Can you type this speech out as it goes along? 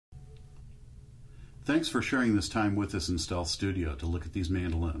Thanks for sharing this time with us in Stealth Studio to look at these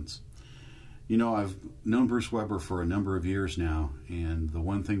mandolins. You know, I've known Bruce Weber for a number of years now, and the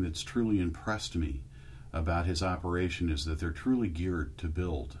one thing that's truly impressed me about his operation is that they're truly geared to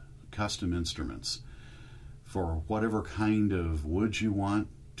build custom instruments for whatever kind of wood you want,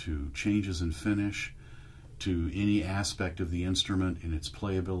 to changes in finish, to any aspect of the instrument and its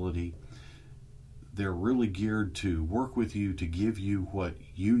playability. They're really geared to work with you to give you what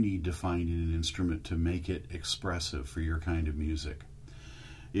you need to find in an instrument to make it expressive for your kind of music.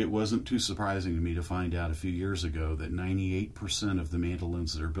 It wasn't too surprising to me to find out a few years ago that 98% of the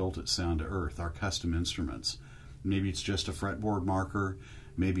mandolins that are built at Sound to Earth are custom instruments. Maybe it's just a fretboard marker,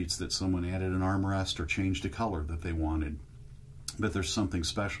 maybe it's that someone added an armrest or changed a color that they wanted. But there's something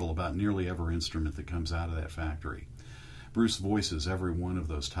special about nearly every instrument that comes out of that factory. Bruce voices every one of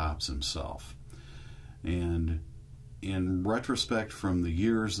those tops himself. And in retrospect, from the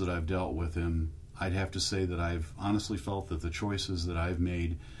years that I've dealt with him, I'd have to say that I've honestly felt that the choices that I've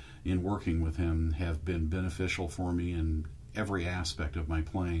made in working with him have been beneficial for me in every aspect of my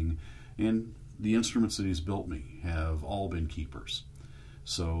playing, and the instruments that he's built me have all been keepers.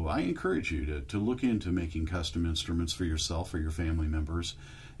 So I encourage you to look into making custom instruments for yourself or your family members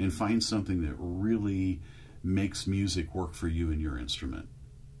and find something that really makes music work for you and your instrument.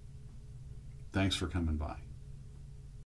 Thanks for coming by.